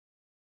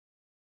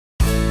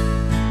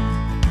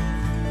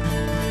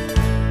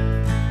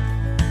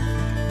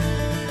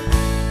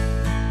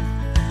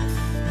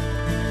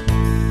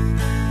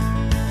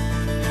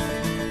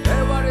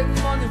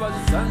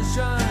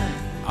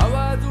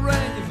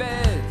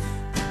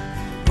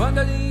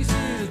Underneath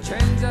the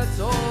change, that's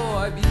all.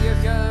 I be a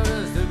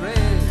careless the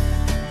rain.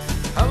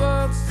 I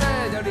work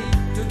said I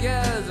live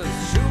together.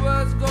 She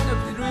was gonna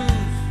be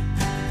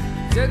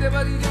loose.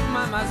 Everybody do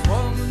my mask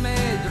from me.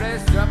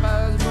 Dress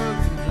droppers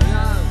broken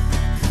young.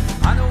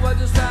 I know what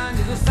to stand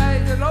is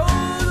beside the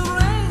road.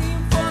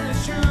 Raining for the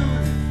shoe.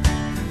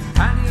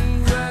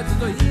 Handing her to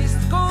the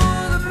east coast.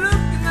 I'm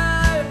looking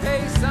at a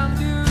pace I'm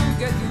due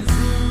getting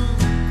through.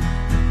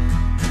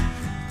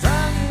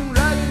 Turning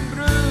riding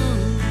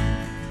blue.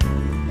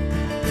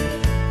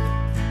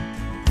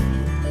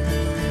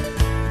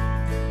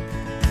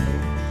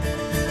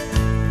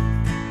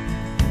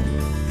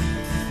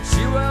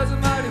 She was a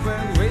mighty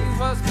when we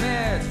first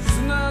met.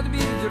 Sooner to be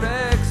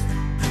direct.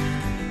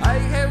 I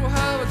have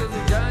heard of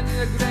the journey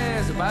of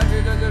grass, but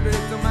it doesn't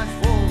reach too much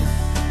force.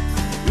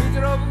 We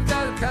drove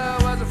that car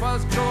was the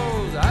first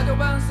close. I don't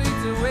want to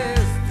the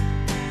west.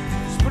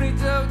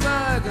 Split of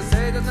dark, I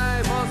say the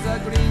night was the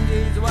green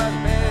jeans was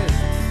best.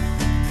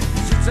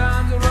 She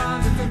turned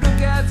around to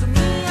look at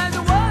me and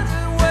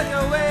wasn't walk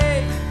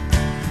away.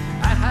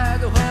 I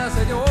had her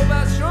say the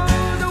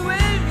overshowed the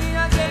way me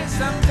again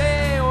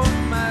someday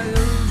on my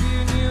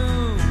review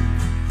new.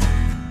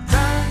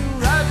 Turn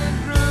right and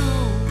through.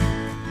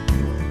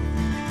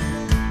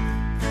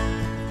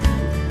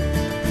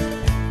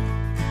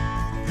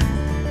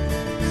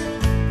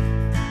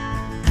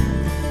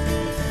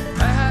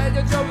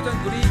 The job and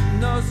greed,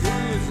 no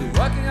shoes.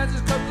 Working at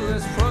this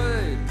coupleless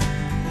Freud.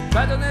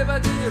 But I never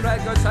did it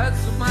right, cause that's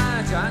so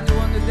much. And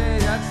one day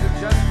that's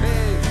just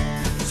paid.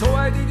 So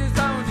I did it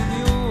down to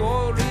New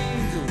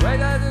Orleans. Right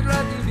at the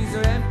lucky with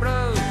the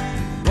emperors.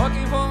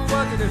 Walking from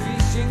work to the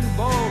fishing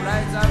boat.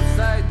 Right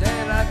outside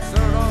there at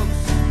the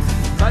rocks.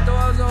 But I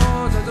was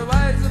all the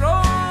wise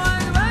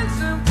road. And wise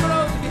and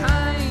close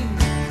behind.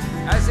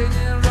 I seen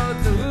the road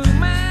to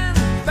woman.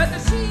 But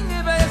she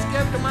never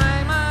escaped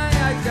my mind.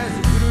 I just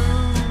grew.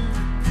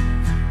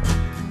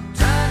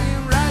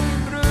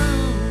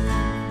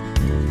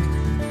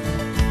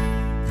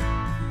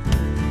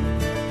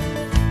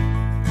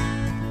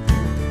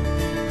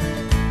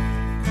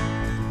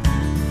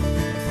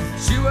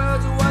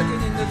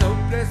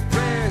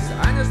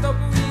 I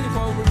stopped waiting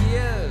for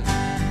years.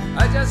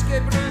 I just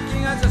kept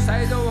looking at the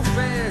side of her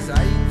face.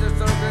 I in the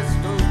surface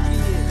to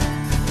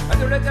kill. I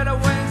don't let her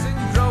wings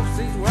and drops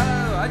as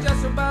well. I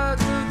just about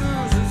to do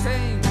the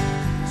same.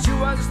 She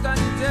was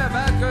standing there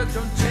back at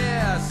her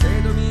chair.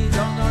 Say to me,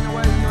 don't know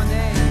what your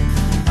name.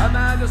 I'm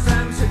at the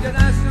same shit and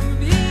I still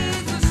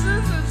beat the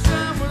Susan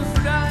Sun with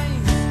flying.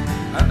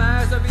 I'm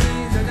at the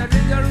beat and I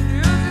didn't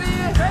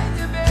usually hate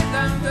to be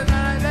down the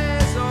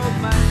lace of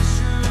my shoe.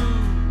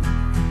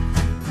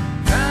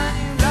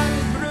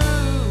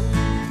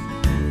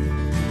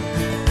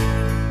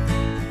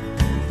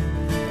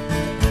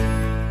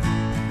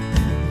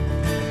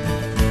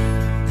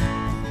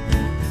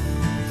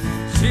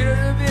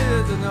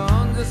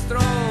 On the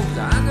strokes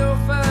and the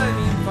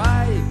flaming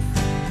pipe.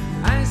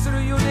 And through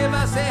you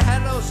never say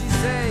hello, she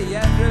say,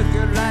 yeah, look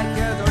you like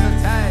it all the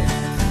time.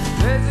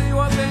 There's you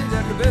open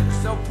the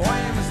books of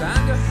poems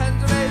and the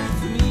handwritten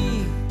to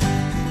me.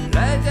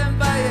 Written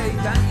by a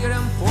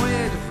Tangled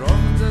poet from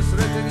the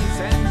 13th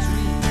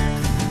century.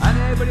 And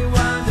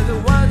everyone that the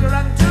world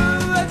ran to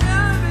a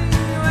jumping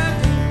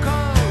waiting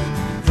call.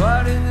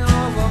 Falling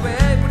over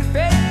every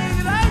page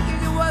like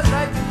it was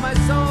writing my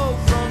soul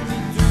from me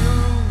to you.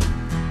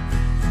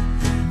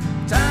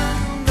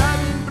 Time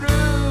driving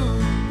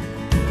through.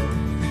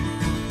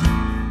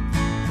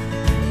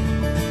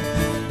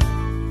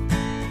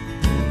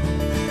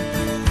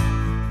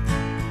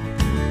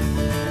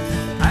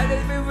 I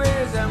live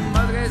with a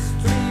moderate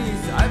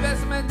streets. I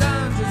basement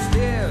down to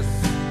stairs.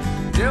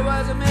 There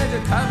was a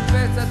major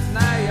conference at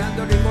night and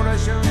the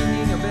revolution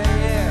in the Bay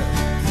Air.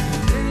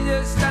 Then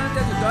you stand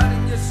at the door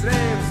in your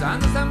slaves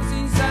and something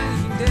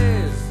inside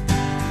days.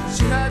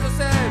 She had a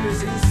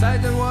service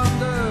inside the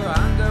wonder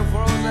and the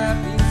frozen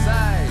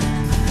inside.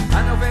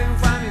 And the fame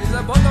family is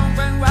a bottom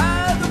fan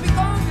wild to be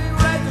going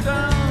right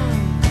down.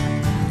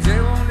 The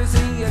only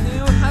thing I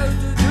knew how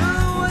to do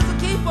was to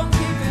keep on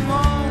keeping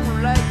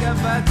on like a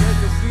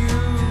bucket of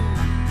fuel.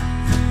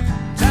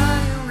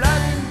 Time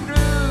running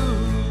through.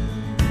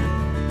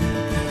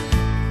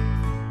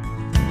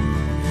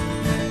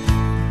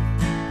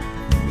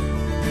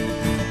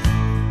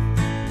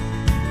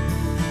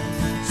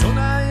 So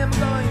now I am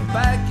going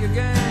back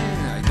again.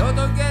 I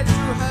don't get to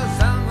have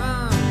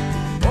someone.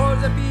 All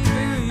the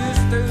people you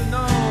used to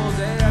know,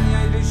 they are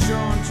nearly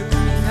shown to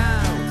me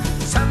now.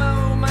 Some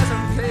are my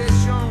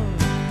temptation,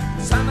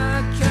 some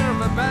are care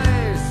of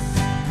advice.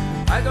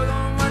 I don't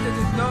know what it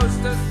is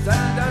to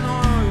stand alone.